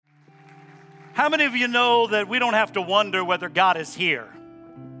How many of you know that we don't have to wonder whether God is here?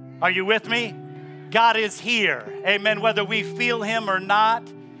 Are you with me? God is here. Amen. Whether we feel him or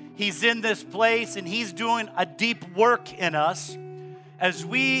not, he's in this place and he's doing a deep work in us as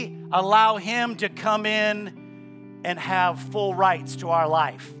we allow him to come in and have full rights to our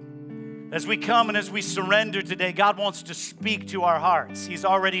life. As we come and as we surrender today, God wants to speak to our hearts. He's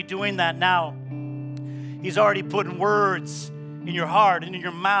already doing that now. He's already putting words in your heart and in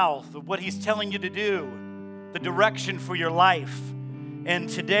your mouth of what he's telling you to do, the direction for your life. And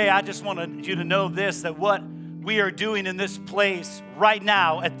today, I just wanted you to know this, that what we are doing in this place right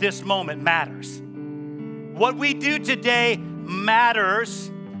now at this moment matters. What we do today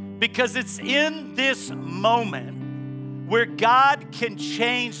matters because it's in this moment where God can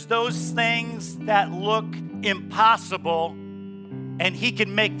change those things that look impossible, and he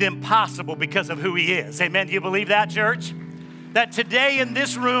can make them possible because of who he is. Amen. Do you believe that, church? That today in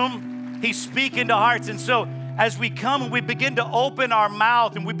this room, he's speaking to hearts. And so as we come and we begin to open our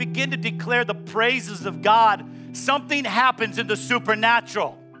mouth and we begin to declare the praises of God, something happens in the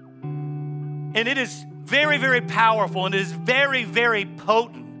supernatural. And it is very, very powerful, and it is very, very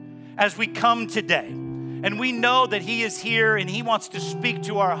potent as we come today. And we know that he is here and he wants to speak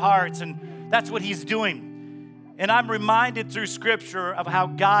to our hearts, and that's what he's doing. And I'm reminded through Scripture of how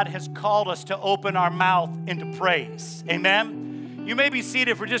God has called us to open our mouth into praise. Amen? You may be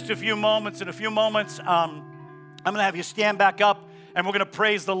seated for just a few moments. In a few moments, I'm going to have you stand back up, and we're going to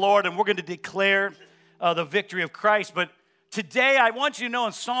praise the Lord, and we're going to declare the victory of Christ. But today, I want you to know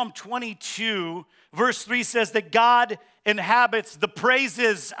in Psalm 22, verse 3 says that God inhabits the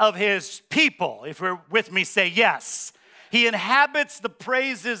praises of his people. If you're with me, say yes. He inhabits the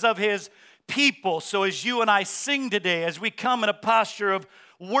praises of his people. So as you and I sing today, as we come in a posture of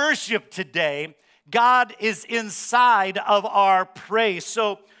worship today, God is inside of our praise.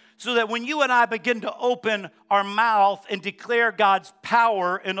 So that when you and I begin to open our mouth and declare God's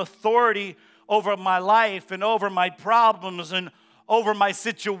power and authority over my life and over my problems and over my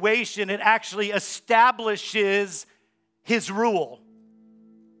situation, it actually establishes his rule.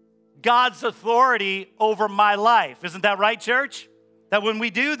 God's authority over my life. Isn't that right, church? That when we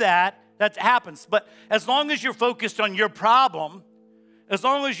do that, that happens. But as long as you're focused on your problem, as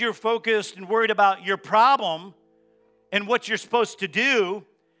long as you're focused and worried about your problem and what you're supposed to do,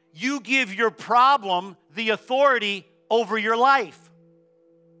 you give your problem the authority over your life.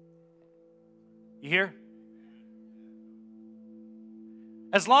 You hear?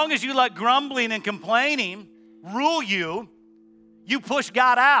 As long as you let grumbling and complaining rule you, you push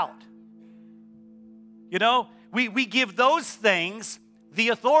God out. You know, we give those things the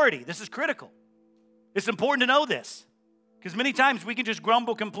authority. This is critical. It's important to know this. Because many times we can just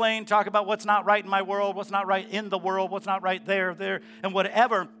grumble, complain, talk about what's not right in my world, what's not right in the world, what's not right there, and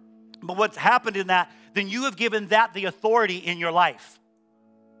whatever. But what's happened in that, then you have given that the authority in your life.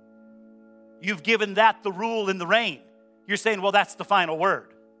 You've given that the rule and the reign. You're saying, well, that's the final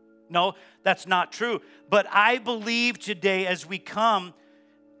word. No, that's not true. But I believe today as we come,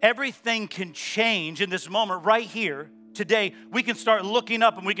 everything can change in this moment right here. Today, we can start looking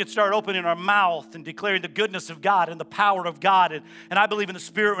up and we can start opening our mouth and declaring the goodness of God and the power of God. And I believe in the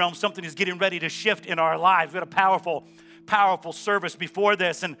spirit realm, something is getting ready to shift in our lives. We had a powerful service before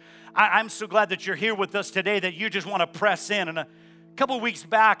this. And I'm so glad that you're here with us today, that you just want to press in. And a couple of weeks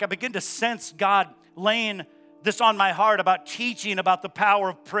back, I began to sense God laying this on my heart about teaching about the power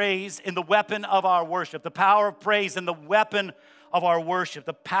of praise and the weapon of our worship. The power of praise and the weapon of our worship.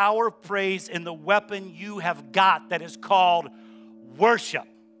 The power of praise and the weapon you have got that is called worship.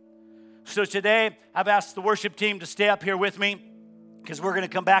 So today, I've asked the worship team to stay up here with me because we're going to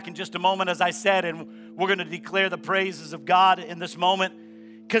come back in just a moment, as I said, and we're going to declare the praises of God in this moment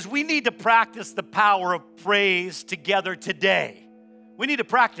because we need to practice the power of praise together today. We need to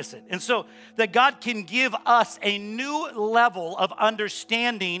practice it. And so that God can give us a new level of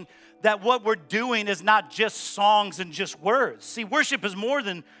understanding that what we're doing is not just songs and just words. See, worship is more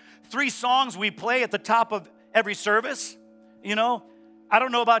than 3 songs we play at the top of every service. You know, I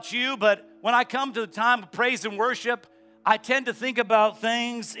don't know about you, but when I come to the time of praise and worship, I tend to think about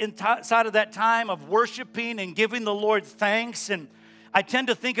things inside of that time of worshiping and giving the Lord thanks. And I tend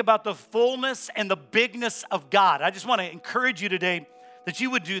to think about the fullness and the bigness of God. I just want to encourage you today that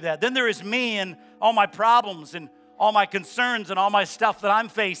you would do that. Then there is me and all my problems and all my concerns and all my stuff that I'm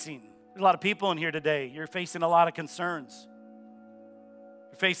facing. There's a lot of people in here today. You're facing a lot of concerns.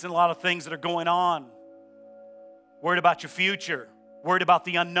 You're facing a lot of things that are going on. Worried about your future. Worried about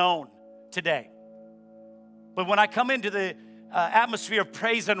the unknown today. But when I come into the atmosphere of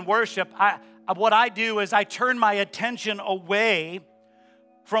praise and worship, what I do is I turn my attention away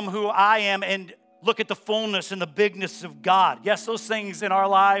from who I am and look at the fullness and the bigness of God. Yes, those things in our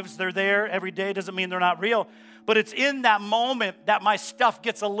lives, they're there every day. Doesn't mean they're not real. But it's in that moment that my stuff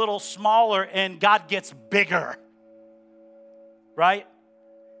gets a little smaller and God gets bigger. Right?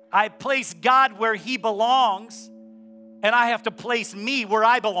 I place God where he belongs, and I have to place me where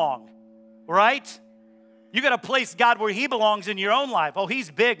I belong. Right? You got to place God where he belongs in your own life. Oh, he's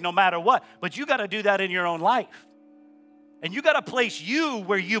big no matter what. But you got to do that in your own life. And you got to place you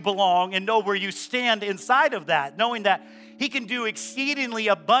where you belong and know where you stand inside of that, knowing that he can do exceedingly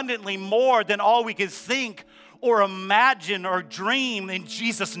abundantly more than all we could think or imagine or dream in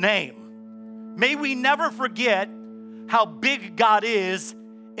Jesus' name. May we never forget how big God is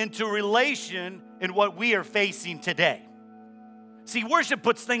into relation in what we are facing today. See, worship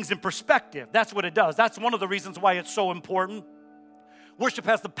puts things in perspective. That's what it does. That's one of the reasons why it's so important. Worship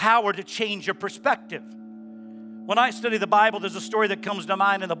has the power to change your perspective. When I study the Bible, there's a story that comes to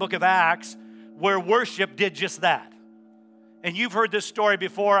mind in the book of Acts where worship did just that. And you've heard this story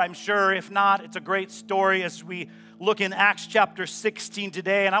before, I'm sure. If not, it's a great story as we look in Acts chapter 16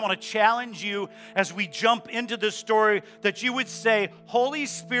 today. And I want to challenge you as we jump into this story that you would say, Holy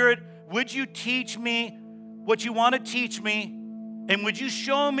Spirit, would you teach me what you want to teach me? And would you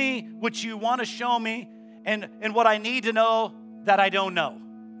show me what you want to show me and what I need to know that I don't know?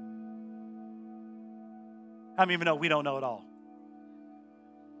 How many of you know we don't know it all?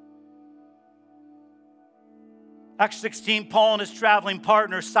 Acts 16, Paul and his traveling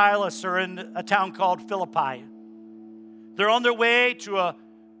partner Silas are in a town called Philippi. They're on their way to a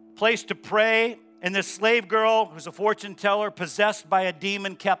place to pray, and this slave girl, who's a fortune teller, possessed by a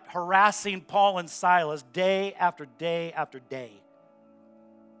demon, kept harassing Paul and Silas day after day after day.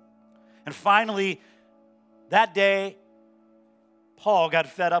 And finally, that day, Paul got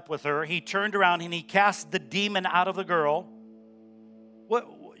fed up with her. He turned around and he cast the demon out of the girl. What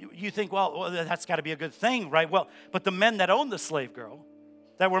you think, well, that's got to be a good thing, right? Well, but the men that owned the slave girl,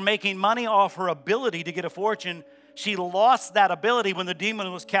 that were making money off her ability to get a fortune, she lost that ability when the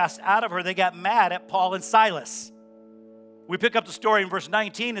demon was cast out of her. They got mad at Paul and Silas. We pick up the story in verse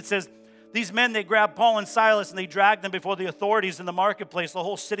 19. It says, these men, they grabbed Paul and Silas and they dragged them before the authorities in the marketplace. The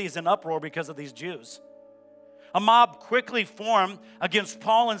whole city is in uproar because of these Jews. A mob quickly formed against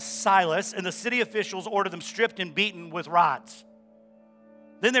Paul and Silas, and the city officials ordered them stripped and beaten with rods.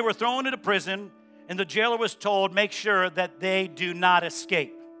 Then they were thrown into prison, and the jailer was told, make sure that they do not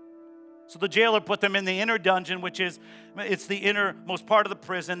escape. So the jailer put them in the inner dungeon, it's the innermost part of the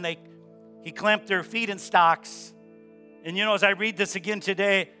prison. He clamped their feet in stocks. And you know, as I read this again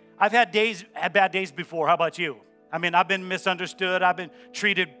today, I've had bad days before. How about you? I mean, I've been misunderstood. I've been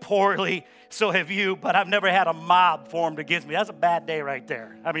treated poorly. So have you. But I've never had a mob formed against me. That's a bad day right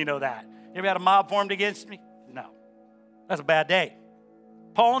there. How many know that? You ever had a mob formed against me? No. That's a bad day.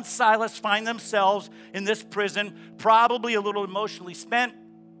 Paul and Silas find themselves in this prison, probably a little emotionally spent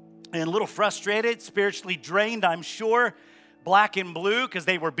and a little frustrated, spiritually drained, I'm sure, black and blue because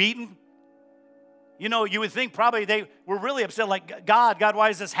they were beaten. You know, you would think probably they were really upset, like, God, why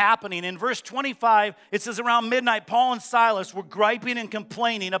is this happening? In verse 25, it says, around midnight, Paul and Silas were griping and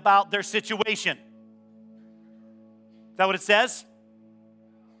complaining about their situation. Is that what it says?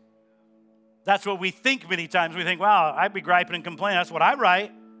 That's what we think many times. We think, wow, I'd be griping and complaining. That's what I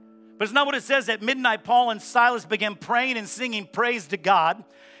write. But it's not what it says. At midnight, Paul and Silas began praying and singing praise to God.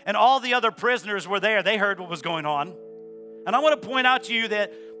 And all the other prisoners were there. They heard what was going on. And I want to point out to you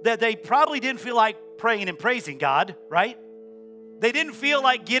that they probably didn't feel like praying and praising God, right? They didn't feel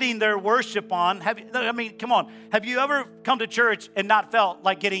like getting their worship on. Come on. Have you ever come to church and not felt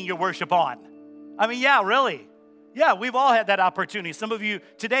like getting your worship on? I mean, yeah, really. Yeah, we've all had that opportunity. Some of you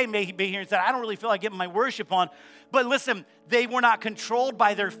today may be here and say, I don't really feel like getting my worship on. But listen, they were not controlled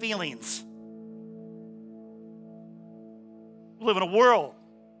by their feelings. We live in a world.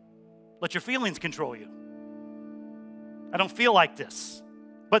 Let your feelings control you. I don't feel like this.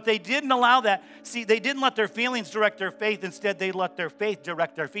 But they didn't allow that. See, they didn't let their feelings direct their faith. Instead, they let their faith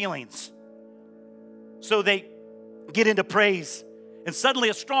direct their feelings. So they get into praise. And suddenly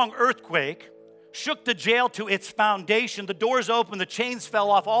a strong earthquake shook the jail to its foundation. The doors opened, the chains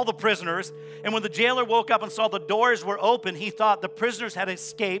fell off all the prisoners. And when the jailer woke up and saw the doors were open, he thought the prisoners had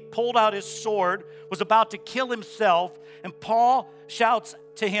escaped, pulled out his sword, was about to kill himself. And Paul shouts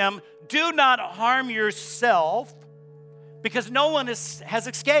to him, do not harm yourself, because no one has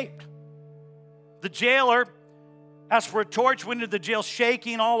escaped. The jailer asked for a torch, went into the jail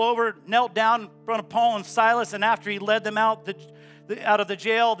shaking all over, knelt down in front of Paul and Silas, and after he led them out of the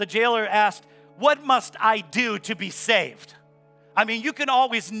jail, the jailer asked, what must I do to be saved? I mean, you can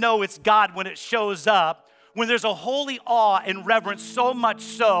always know it's God when it shows up. when there's a holy awe and reverence, so much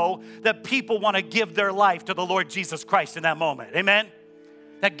so that people want to give their life to the Lord Jesus Christ in that moment. Amen?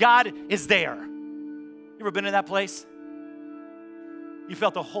 That God is there. You ever been in that place? You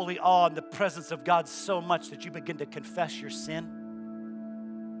felt the holy awe and the presence of God so much that you begin to confess your sin.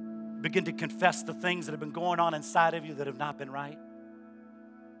 Begin to confess the things that have been going on inside of you that have not been right.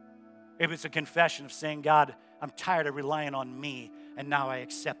 Maybe it's a confession of saying, God, I'm tired of relying on me, and now I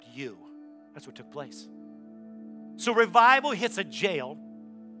accept you. That's what took place. So revival hits a jail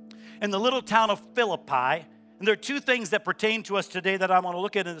in the little town of Philippi. And there are two things that pertain to us today that I want to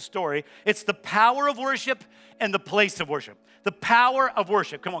look at in the story. It's the power of worship and the place of worship. The power of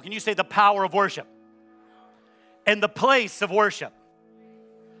worship. Come on, can you say the power of worship? And the place of worship.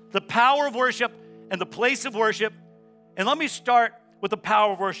 The power of worship and the place of worship. And let me start with the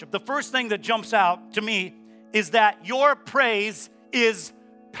power of worship. The first thing that jumps out to me is that your praise is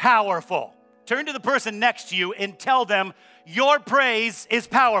powerful. Turn to the person next to you and tell them, your praise is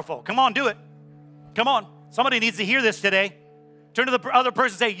powerful. Come on, do it. Come on. Somebody needs to hear this today. Turn to the other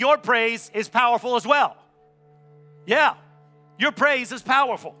person and say, your praise is powerful as well. Yeah, your praise is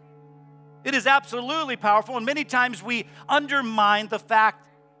powerful. It is absolutely powerful, and many times we undermine the fact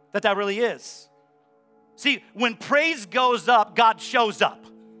that that really is. See, when praise goes up, God shows up.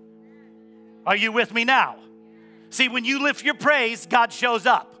 Are you with me now? See, when you lift your praise, God shows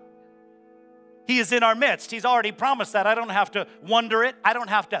up. He is in our midst. He's already promised that. I don't have to wonder it. I don't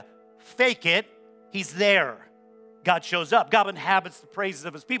have to fake it. He's there. God shows up. God inhabits the praises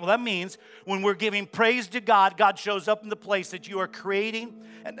of his people. That means when we're giving praise to God, God shows up in the place that you are creating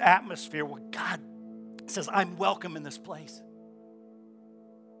an atmosphere where God says, I'm welcome in this place.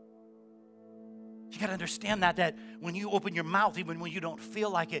 You got to understand that when you open your mouth, even when you don't feel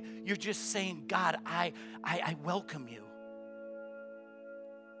like it, you're just saying, God, I welcome you.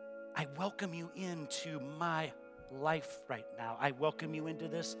 I welcome you into my life right now. I welcome you into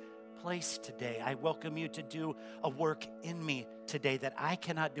this place today. I welcome you to do a work in me today that I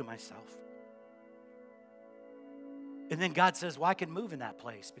cannot do myself. And then God says, well, I can move in that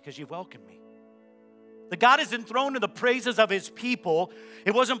place because you've welcomed me. The God is enthroned in the praises of his people.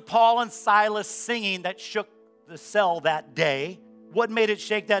 It wasn't Paul and Silas singing that shook the cell that day. What made it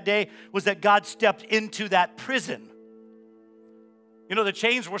shake that day was that God stepped into that prison. You know, the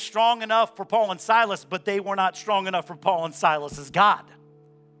chains were strong enough for Paul and Silas, but they were not strong enough for Paul and Silas's God.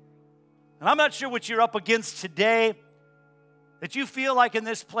 And I'm not sure what you're up against today, that you feel like in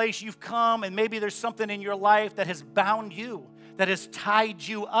this place you've come and maybe there's something in your life that has bound you, that has tied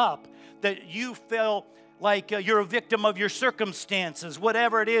you up, that you feel like you're a victim of your circumstances,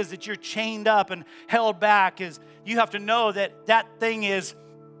 whatever it is that you're chained up and held back. Is you have to know that that thing is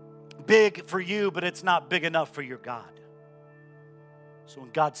big for you, but it's not big enough for your God. So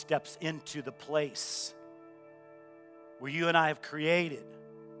when God steps into the place where you and I have created,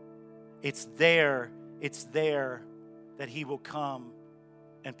 it's there that he will come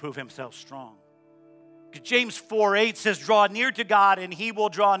and prove himself strong. James 4:8 says, draw near to God and he will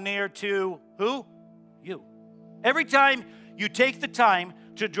draw near to who? You. Every time you take the time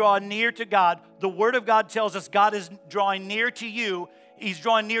to draw near to God, the Word of God tells us God is drawing near to you. He's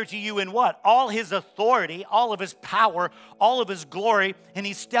drawing near to you in what? All his authority, all of his power, all of his glory. And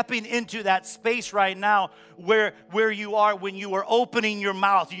he's stepping into that space right now where you are when you are opening your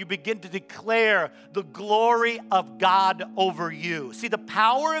mouth. And you begin to declare the glory of God over you. See, the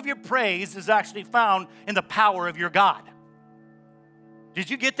power of your praise is actually found in the power of your God.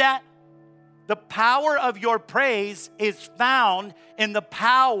 Did you get that? The power of your praise is found in the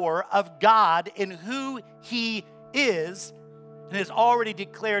power of God, in who he is, and is already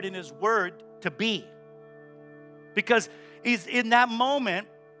declared in his word to be. Because he's in that moment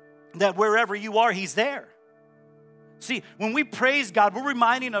that wherever you are, he's there. See, when we praise God, we're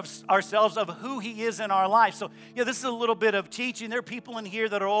reminding ourselves of who he is in our life. So, this is a little bit of teaching. There are people in here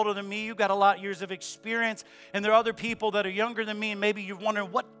that are older than me. You've got a lot of years of experience. And there are other people that are younger than me. And maybe you're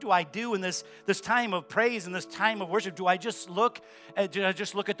wondering, what do I do in this time of praise and this time of worship? Do I just look at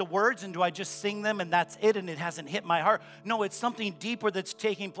the words and do I just sing them and that's it and it hasn't hit my heart? No, it's something deeper that's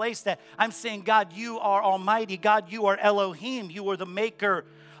taking place, that I'm saying, God, you are almighty. God, you are Elohim. You are the maker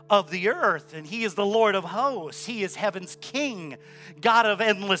of the earth, and he is the Lord of hosts. He is heaven's king, God of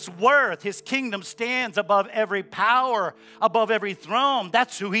endless worth. His kingdom stands above every power, above every throne.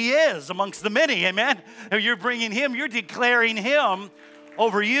 That's who he is amongst the many, amen? You're bringing him, you're declaring him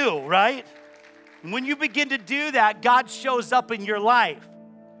over you, right? And when you begin to do that, God shows up in your life.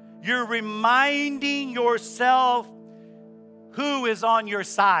 You're reminding yourself who is on your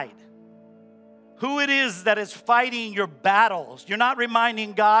side, who it is that is fighting your battles. You're not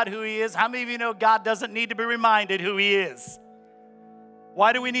reminding God who he is. How many of you know God doesn't need to be reminded who he is?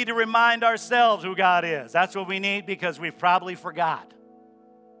 Why do we need to remind ourselves who God is? That's what we need, because we've probably forgot.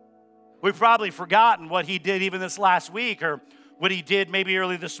 We've probably forgotten what he did even this last week, or what he did maybe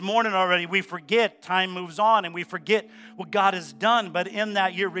early this morning already. We forget, time moves on, and we forget what God has done. But in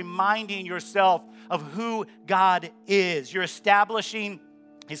that, you're reminding yourself of who God is. You're establishing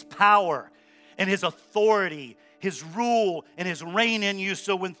his power and his authority, his rule and his reign in you.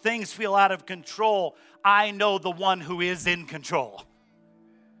 So when things feel out of control, I know the one who is in control.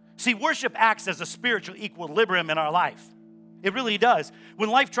 See, worship acts as a spiritual equilibrium in our life. It really does. When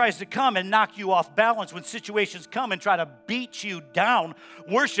life tries to come and knock you off balance, when situations come and try to beat you down,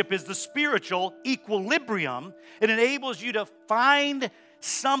 worship is the spiritual equilibrium. It enables you to find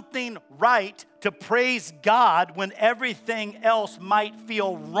something right to praise God when everything else might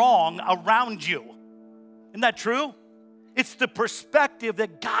feel wrong around you. Isn't that true? It's the perspective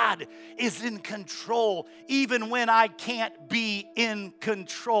that God is in control, even when I can't be in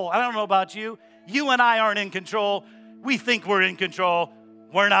control. I don't know about you. You and I aren't in control. We think we're in control.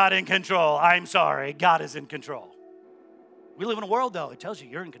 We're not in control. I'm sorry. God is in control. We live in a world, though, it tells you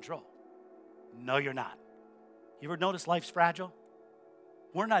you're in control. No, you're not. You ever notice life's fragile?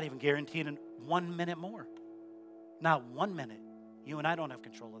 We're not even guaranteed in 1 minute more. Not 1 minute. You and I don't have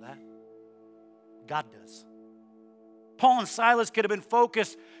control of that. God does. Paul and Silas could have been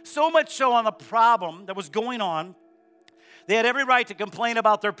focused so much so on the problem that was going on. They had every right to complain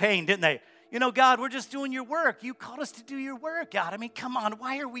about their pain, didn't they? You know, God, we're just doing your work. You called us to do your work, God. I mean, come on,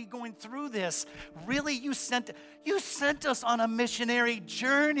 why are we going through this? Really, you sent us on a missionary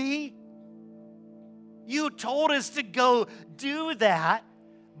journey. You told us to go do that,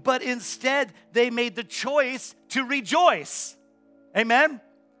 but instead they made the choice to rejoice. Amen?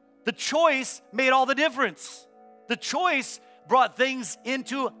 The choice made all the difference. The choice brought things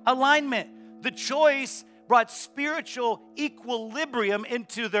into alignment. The choice brought spiritual equilibrium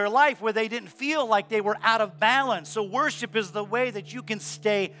into their life where they didn't feel like they were out of balance. So worship is the way that you can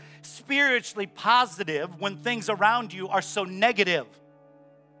stay spiritually positive when things around you are so negative.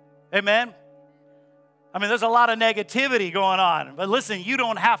 Amen? I mean, there's a lot of negativity going on. But listen, you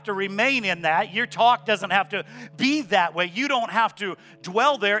don't have to remain in that. Your talk doesn't have to be that way. You don't have to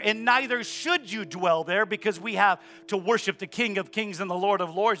dwell there, and neither should you dwell there, because we have to worship the King of Kings and the Lord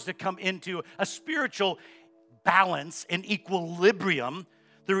of Lords to come into a spiritual balance and equilibrium.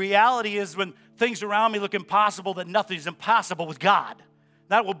 The reality is, when things around me look impossible, that nothing's impossible with God.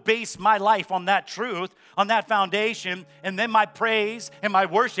 That will base my life on that truth, on that foundation, and then my praise and my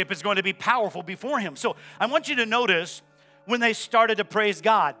worship is going to be powerful before him. So I want you to notice when they started to praise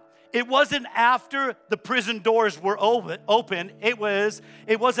God, it wasn't after the prison doors were open. It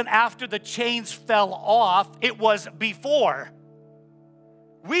wasn't after the chains fell off. It was before.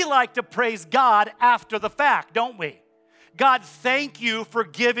 We like to praise God after the fact, don't we? God, thank you for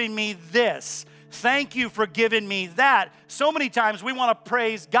giving me this. Thank you for giving me that. So many times we want to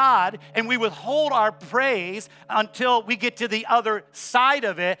praise God and we withhold our praise until we get to the other side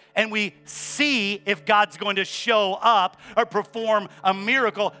of it and we see if God's going to show up or perform a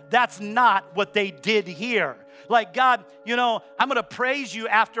miracle. That's not what they did here. Like, God, you know, I'm going to praise you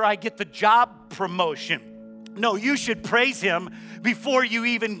after I get the job promotion. No, you should praise him before you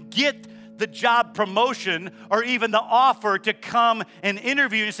even get the job promotion or even the offer to come and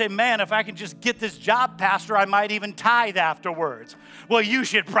interview and say, man, if I can just get this job, Pastor, I might even tithe afterwards. Well, you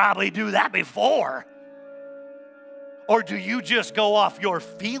should probably do that before. Or do you just go off your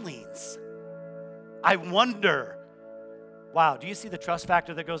feelings? I wonder. Wow, do you see the trust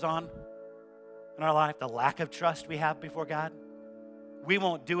factor that goes on in our life? The lack of trust we have before God? We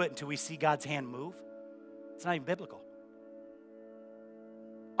won't do it until we see God's hand move. It's not even biblical.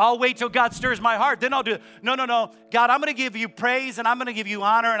 I'll wait till God stirs my heart. Then I'll do it. No. God, I'm going to give you praise and I'm going to give you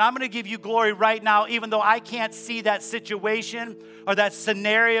honor and I'm going to give you glory right now, even though I can't see that situation or that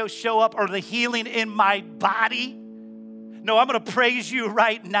scenario show up or the healing in my body. No, I'm going to praise you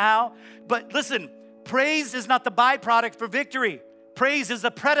right now. But listen, praise is not the byproduct for victory. Praise is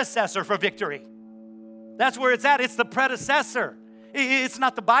the predecessor for victory. That's where it's at. It's the predecessor. It's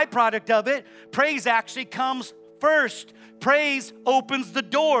not the byproduct of it. Praise actually comes first. Praise opens the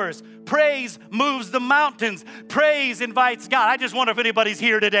doors. Praise moves the mountains. Praise invites God. I just wonder if anybody's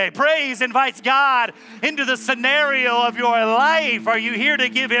here today. Praise invites God into the scenario of your life. Are you here to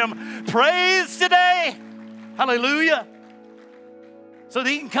give him praise today? Hallelujah. So that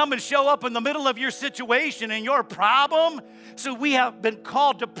he can come and show up in the middle of your situation and your problem. So we have been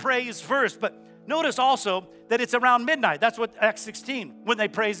called to praise first. But notice also that it's around midnight. That's what Acts 16, when they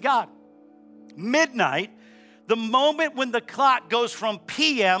praise God. Midnight, the moment when the clock goes from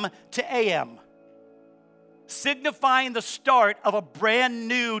PM to AM, signifying the start of a brand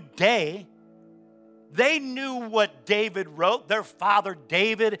new day. They knew what David wrote, their father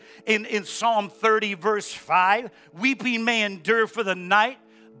David, in Psalm 30, verse 5. Weeping may endure for the night,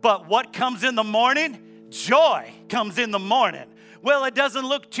 but what comes in the morning? Joy comes in the morning. Well, it doesn't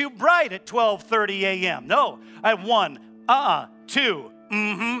look too bright at 12:30 a.m. No, at 1, 2,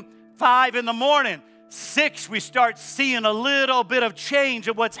 5 in the morning. 6, we start seeing a little bit of change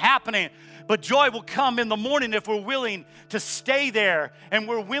of what's happening. But joy will come in the morning if we're willing to stay there and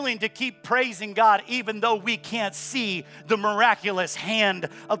we're willing to keep praising God even though we can't see the miraculous hand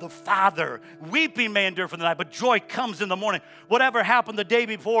of the Father. Weeping may endure for the night, but joy comes in the morning. Whatever happened the day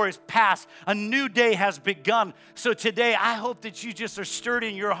before is past. A new day has begun. So today, I hope that you just are stirred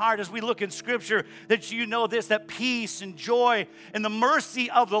in your heart as we look in Scripture, that you know this, that peace and joy and the mercy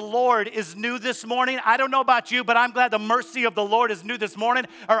of the Lord is new this morning. I don't know about you, but I'm glad the mercy of the Lord is new this morning,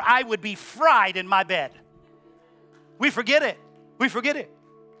 or I would be fried in my bed. We forget it. We forget it.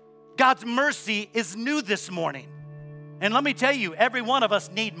 God's mercy is new this morning. And let me tell you, every one of us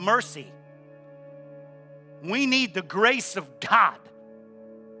need mercy. We need the grace of God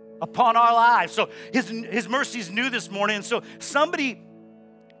upon our lives. So his mercy is new this morning. And so somebody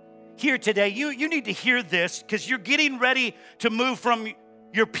here today, you need to hear this because you're getting ready to move from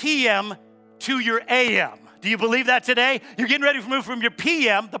your PM to your AM. Do you believe that today? You're getting ready to move from your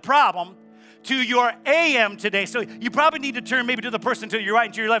PM, the problem, to your AM today. So you probably need to turn maybe to the person to your right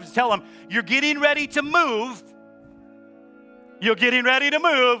and to your left and tell them, you're getting ready to move. You're getting ready to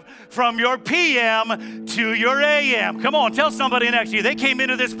move from your PM to your AM. Come on, tell somebody next to you. They came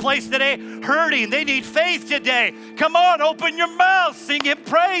into this place today hurting. They need faith today. Come on, open your mouth. Sing Him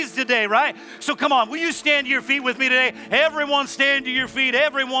praise today, right? So come on, will you stand to your feet with me today? Everyone stand to your feet.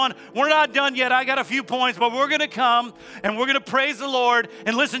 Everyone. We're not done yet. I got a few points, but we're going to come and we're going to praise the Lord.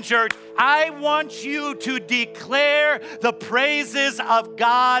 And listen, church, I want you to declare the praises of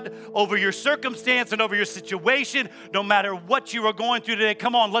God over your circumstance and over your situation, no matter what you are going through today.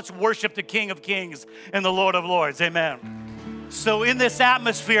 Come on, let's worship the King of Kings and the Lord of Lords. Amen. So in this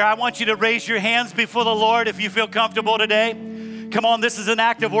atmosphere, I want you to raise your hands before the Lord if you feel comfortable today. Come on, this is an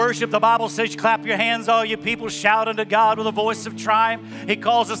act of worship. The Bible says, clap your hands, all you people, shout unto God with a voice of triumph. He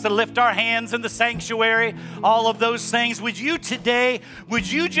calls us to lift our hands in the sanctuary, all of those things. Would you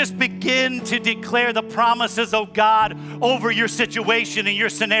just begin to declare the promises of God over your situation and your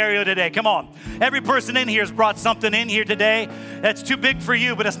scenario today? Come on. Every person in here has brought something in here today that's too big for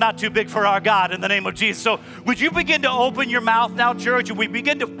you, but it's not too big for our God in the name of Jesus. So would you begin to open your mouth now, church, and we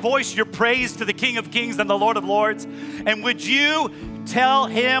begin to voice your praise to the King of Kings and the Lord of Lords? And would you tell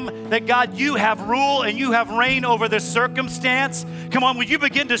Him that, God, you have rule and you have reign over this circumstance? Come on, would you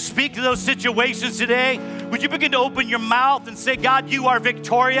begin to speak to those situations today? Would you begin to open your mouth and say, God, you are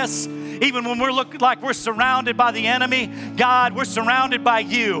victorious? Even when we're looking like we're surrounded by the enemy, God, we're surrounded by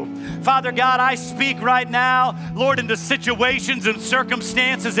you. Father God, I speak right now, Lord, into situations and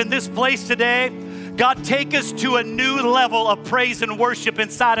circumstances in this place today. God, take us to a new level of praise and worship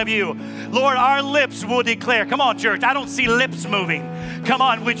inside of you. Lord, our lips will declare. Come on, church. I don't see lips moving. Come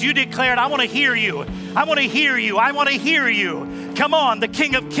on, would you declare it? I want to hear you. I want to hear you. I want to hear you. Come on, the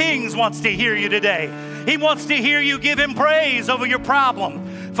King of Kings wants to hear you today. He wants to hear you give Him praise over your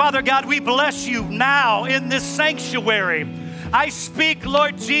problem. Father God, we bless you now in this sanctuary. I speak,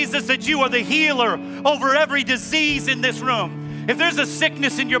 Lord Jesus, that you are the healer over every disease in this room. If there's a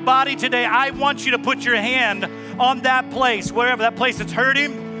sickness in your body today, I want you to put your hand on that place, wherever that place is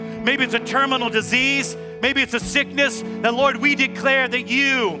hurting. Maybe it's a terminal disease. Maybe it's a sickness. That, Lord, we declare that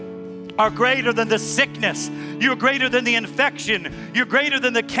you are greater than the sickness. You're greater than the infection. You're greater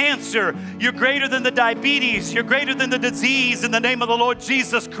than the cancer. You're greater than the diabetes. You're greater than the disease in the name of the Lord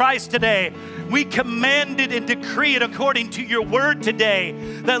Jesus Christ today. We command it and decree it according to your word today.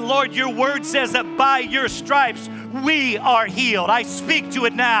 That, Lord, your word says that by your stripes we are healed. I speak to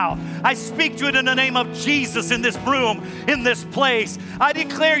it now. I speak to it in the name of Jesus in this room, in this place. I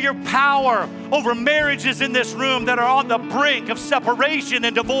declare your power over marriages in this room that are on the brink of separation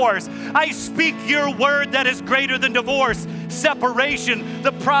and divorce. I speak your word that is greater than divorce, separation,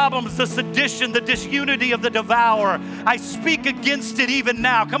 the problems, the sedition, the disunity of the devourer. I speak against it even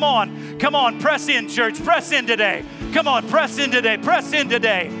now. Come on, press in, church. Press in today. Come on, press in today. Press in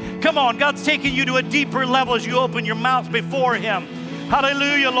today. Come on, God's taking you to a deeper level as you open your mouth before Him.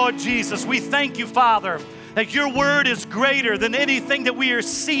 Hallelujah, Lord Jesus. We thank you, Father, that your word is greater than anything that we are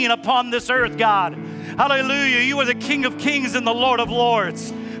seeing upon this earth, God. Hallelujah. You are the King of Kings and the Lord of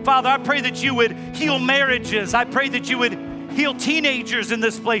Lords. Father, I pray that you would heal marriages. I pray that you would heal teenagers in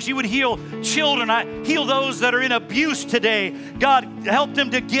this place. You would heal children. Heal those that are in abuse today. God, help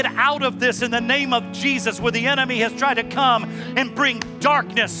them to get out of this in the name of Jesus, where the enemy has tried to come and bring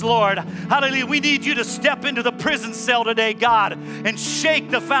darkness, Lord. Hallelujah. We need you to step into the prison cell today, God, and shake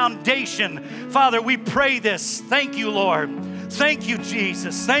the foundation. Father, we pray this. Thank you, Lord. Thank you,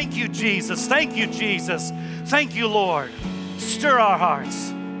 Jesus. Thank you, Jesus. Thank you, Jesus. Thank you, Lord. Stir our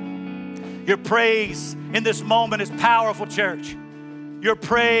hearts. Your praise in this moment is powerful, church. Your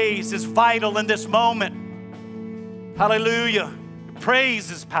praise is vital in this moment. Hallelujah. Your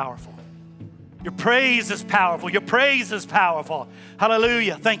praise is powerful. Your praise is powerful. Your praise is powerful.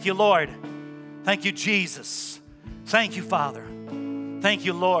 Hallelujah. Thank you, Lord. Thank you, Jesus. Thank you, Father. Thank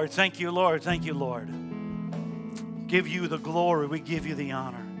you, Lord. Thank you, Lord. Thank you, Lord. Give you the glory. We give you the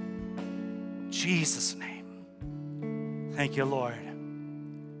honor. In Jesus' name. Thank you, Lord.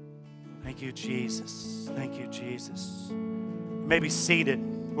 Thank you, Jesus. Thank you, Jesus. You may be seated.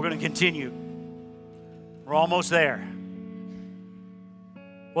 We're going to continue. We're almost there.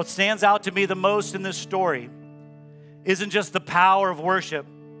 What stands out to me the most in this story isn't just the power of worship,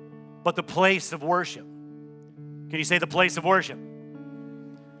 but the place of worship. Can you say the place of worship?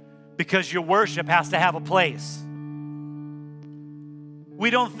 Because your worship has to have a place. We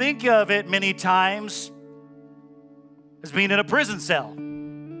don't think of it many times as being in a prison cell.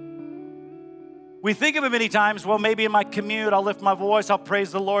 We think of it many times, well, maybe in my commute, I'll lift my voice, I'll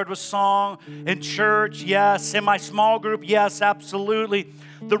praise the Lord with song. In church, yes. In my small group, yes, absolutely.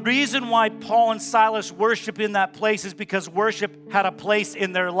 The reason why Paul and Silas worship in that place is because worship had a place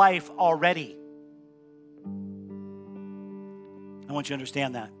in their life already. I want you to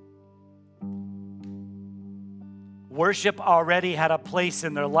understand that. Worship already had a place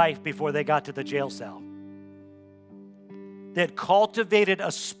in their life before they got to the jail cell. They had cultivated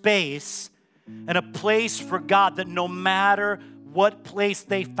a space and a place for God that no matter what place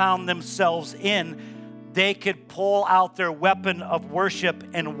they found themselves in, they could pull out their weapon of worship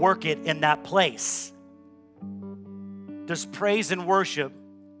and work it in that place. Does praise and worship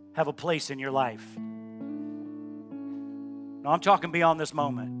have a place in your life? No, I'm talking beyond this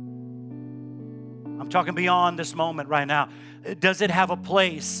moment. I'm talking beyond this moment right now. Does it have a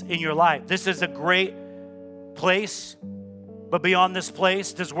place in your life? This is a great place, but beyond this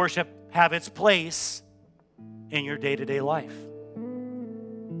place, does worship have its place in your day-to-day life?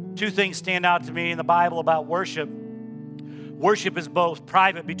 Two things stand out to me in the Bible about worship. Worship is both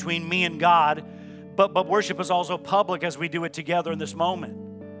private between me and God, but worship is also public as we do it together in this moment.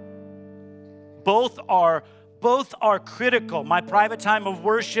 Both are critical. My private time of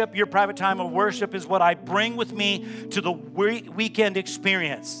worship, your private time of worship is what I bring with me to the weekend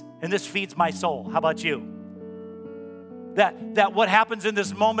experience. And this feeds my soul. How about you? That what happens in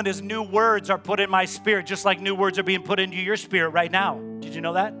this moment is new words are put in my spirit, just like new words are being put into your spirit right now. Did you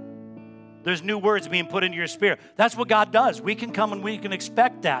know that? There's new words being put into your spirit. That's what God does. We can come and we can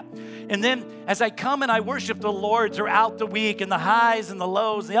expect that. And then as I come and I worship the Lord throughout the week, and the highs and the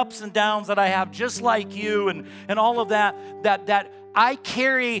lows, the ups and downs that I have, just like you, and all of that I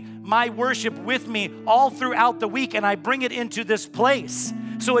carry my worship with me all throughout the week, and I bring it into this place.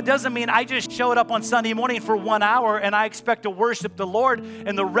 So it doesn't mean I just showed up on Sunday morning for 1 hour and I expect to worship the Lord,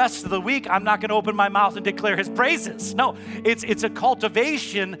 and the rest of the week I'm not going to open my mouth and declare His praises. No, it's a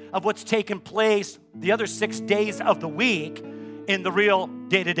cultivation of what's taken place the other 6 days of the week in the real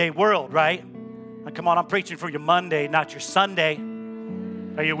day-to-day world, right? Now, come on, I'm preaching for your Monday, not your Sunday.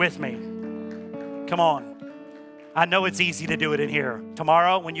 Are you with me? Come on. I know it's easy to do it in here.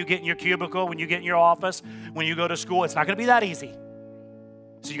 Tomorrow, when you get in your cubicle, when you get in your office, when you go to school, it's not going to be that easy.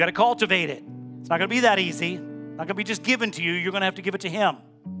 So you got to cultivate it. It's not going to be that easy. It's not going to be just given to you. You're going to have to give it to Him.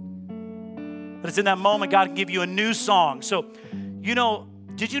 But it's in that moment God can give you a new song. So,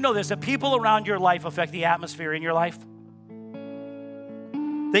 did you know this? That people around your life affect the atmosphere in your life?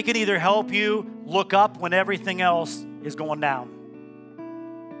 They can either help you look up when everything else is going down.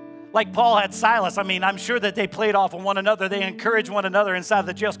 Like Paul had Silas. I mean, I'm sure that they played off of one another. They encouraged one another inside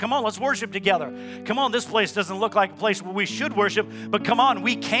the jails. Come on, let's worship together. Come on, this place doesn't look like a place where we should worship, but come on,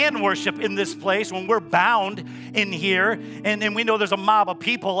 we can worship in this place when we're bound in here, and we know there's a mob of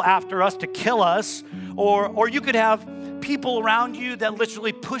people after us to kill us, or you could have people around you that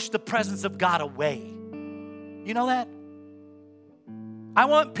literally push the presence of God away. You know that? I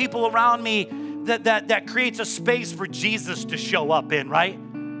want people around me that creates a space for Jesus to show up in, right?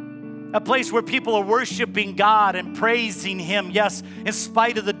 A place where people are worshiping God and praising Him, yes, in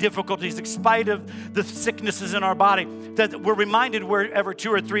spite of the difficulties, in spite of the sicknesses in our body, that we're reminded wherever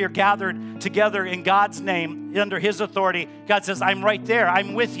 2 or 3 are gathered together in God's name, under His authority, God says, I'm right there,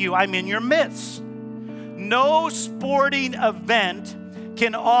 I'm with you, I'm in your midst. No sporting event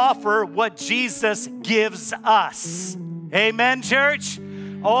can offer what Jesus gives us. Amen, church?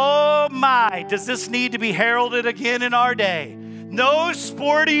 Oh my, does this need to be heralded again in our day? No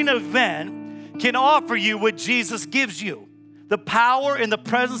sporting event can offer you what Jesus gives you. The power and the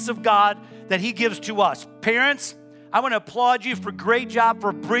presence of God that he gives to us. Parents, I want to applaud you for a great job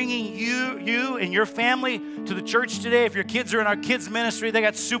for bringing you and your family to the church today. If your kids are in our kids ministry, they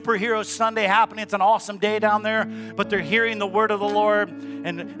got Superhero Sunday happening. It's an awesome day down there, but they're hearing the word of the Lord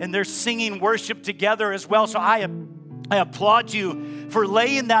and they're singing worship together as well. So I applaud you for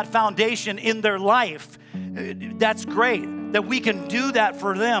laying that foundation in their life. That's great that we can do that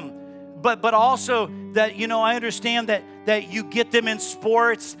for them. But also that, I understand that you get them in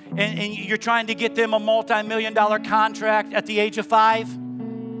sports and you're trying to get them a multi-million-dollar contract at the age of 5,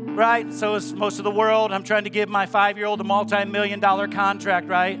 right? So is most of the world. I'm trying to give my 5-year-old a multi-million-dollar contract,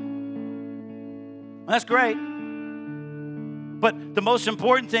 right? Well, that's great. But the most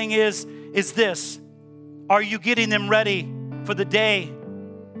important thing is this. Are you getting them ready for the day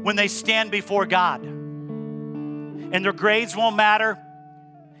when they stand before God? And their grades won't matter.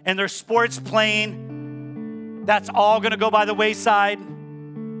 And their sports playing, that's all going to go by the wayside.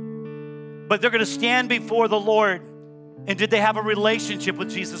 But they're going to stand before the Lord. And did they have a relationship with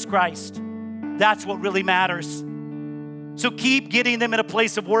Jesus Christ? That's what really matters. So keep getting them in a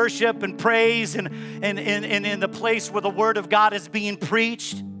place of worship and praise and in the place where the Word of God is being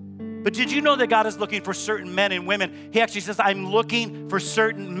preached. But did you know that God is looking for certain men and women? He actually says, I'm looking for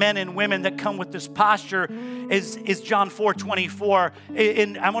certain men and women that come with this posture, is John 4:24.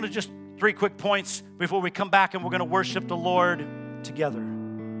 And I want to just 3 quick points before we come back and we're going to worship the Lord together.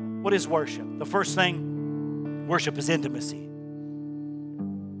 What is worship? The first thing, worship is intimacy.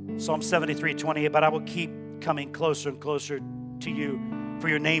 Psalm 73:28, but I will keep coming closer and closer to you, for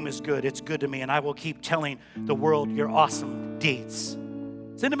your name is good. It's good to me, and I will keep telling the world your awesome deeds.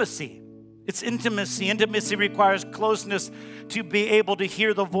 It's intimacy. It's intimacy. Intimacy requires closeness to be able to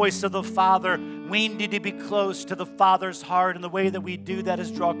hear the voice of the Father. We need to be close to the Father's heart, and the way that we do that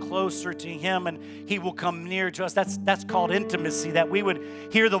is draw closer to Him, and He will come near to us. That's called intimacy, that we would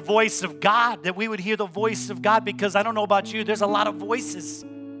hear the voice of God, that we would hear the voice of God, because I don't know about you, there's a lot of voices.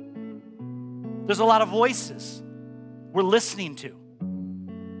 There's a lot of voices we're listening to.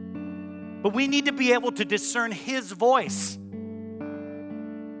 But we need to be able to discern His voice.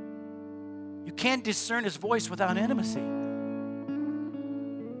 You can't discern His voice without intimacy.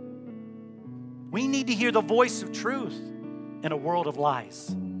 We need to hear the voice of truth in a world of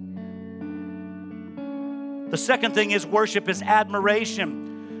lies. The second thing is worship is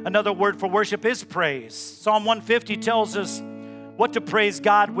admiration. Another word for worship is praise. Psalm 150 tells us what to praise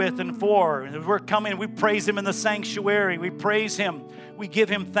God with and for. We're coming, we praise Him in the sanctuary. We praise Him. We give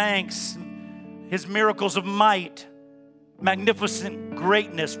Him thanks. His miracles of might, magnificent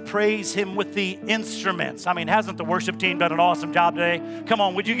greatness. Praise Him with the instruments. I mean, hasn't the worship team done an awesome job today? Come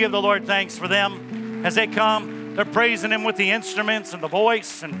on, would you give the Lord thanks for them as they come? They're praising Him with the instruments and the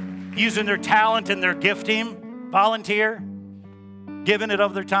voice and using their talent and their gifting. Volunteer, giving it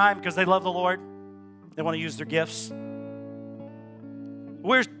of their time because they love the Lord. They want to use their gifts.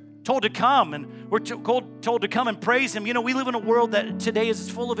 We're told to come, and we're told to come and praise Him. You know, we live in a world that today is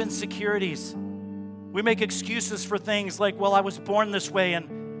full of insecurities. We make excuses for things like, well, I was born this way,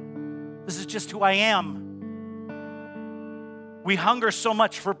 and this is just who I am. We hunger so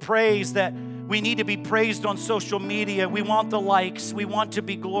much for praise that we need to be praised on social media. We want the likes. We want to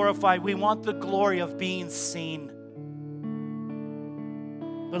be glorified. We want the glory of being seen.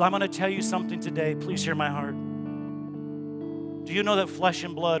 But I'm going to tell you something today. Please hear my heart. Do you know that flesh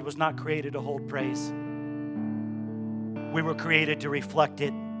and blood was not created to hold praise? We were created to reflect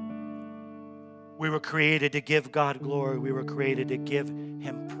it. We were created to give God glory. We were created to give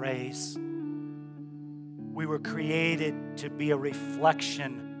Him praise. We were created to be a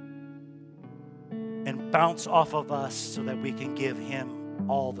reflection and bounce off of us so that we can give Him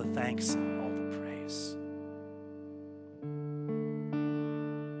all the thanks and all the praise.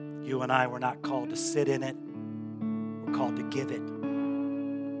 You and I were not called to sit in it. We're called to give it.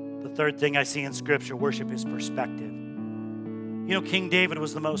 The third thing I see in Scripture, worship is perspective. You know, King David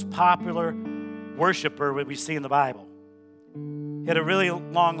was the most popular worshiper we see in the Bible. He had a really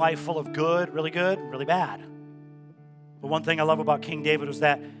long life full of good, really bad. But one thing I love about King David was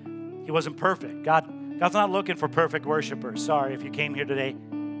that he wasn't perfect. God's not looking for perfect worshipers. Sorry if you came here today.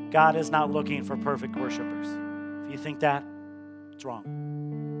 God is not looking for perfect worshipers. If you think that, it's wrong.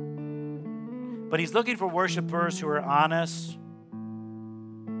 But He's looking for worshipers who are honest,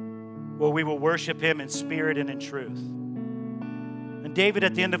 where we will worship Him in spirit and in truth. And David,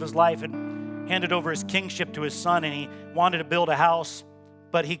 at the end of his life, and handed over his kingship to his son, and he wanted to build a house,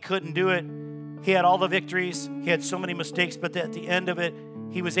 but he couldn't do it. He had all the victories. He had so many mistakes, but at the end of it,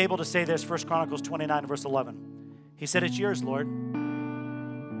 he was able to say this, 1 Chronicles 29, verse 11. He said, "It's yours, Lord.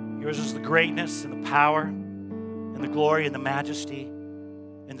 Yours is the greatness and the power and the glory and the majesty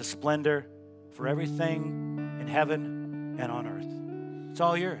and the splendor for everything in heaven and on earth. It's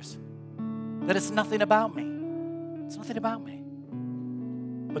all yours. That it's nothing about me. It's nothing about me.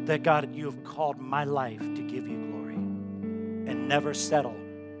 But that, God, you have called my life to give you glory and never settle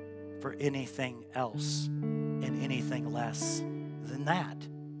for anything else and anything less than that.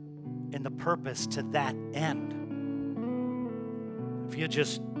 And the purpose to that end." If you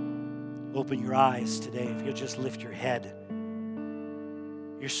just open your eyes today, if you just lift your head,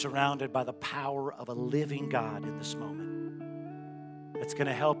 you're surrounded by the power of a living God in this moment. It's going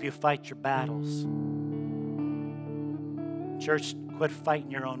to help you fight your battles. Church, quit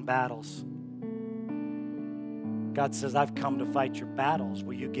fighting your own battles. God says, "I've come to fight your battles.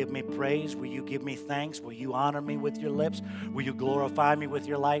 Will you give me praise? Will you give me thanks? Will you honor me with your lips? Will you glorify me with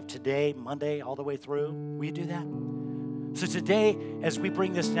your life today, Monday, all the way through? Will you do that?" So today, as we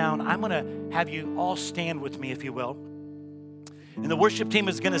bring this down, I'm going to have you all stand with me, if you will. And the worship team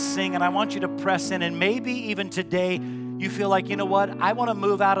is going to sing, and I want you to press in. And maybe even today, you feel like, you know what? I want to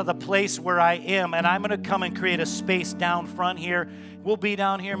move out of the place where I am, and I'm going to come and create a space down front here. We'll be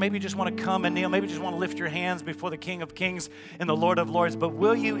down here. Maybe you just want to come and kneel. Maybe you just want to lift your hands before the King of Kings and the Lord of Lords. But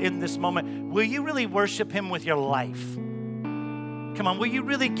will you, in this moment, will you really worship him with your life? Come on, will you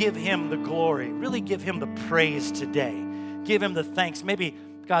really give him the glory? Really give him the praise today? Give him the thanks. Maybe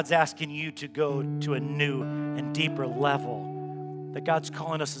God's asking you to go to a new and deeper level. That God's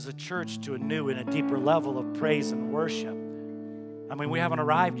calling us as a church to a new and a deeper level of praise and worship. I mean, we haven't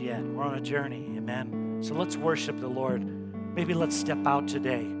arrived yet. We're on a journey, amen? So let's worship the Lord. Maybe let's step out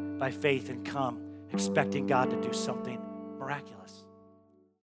today by faith and come expecting God to do something miraculous.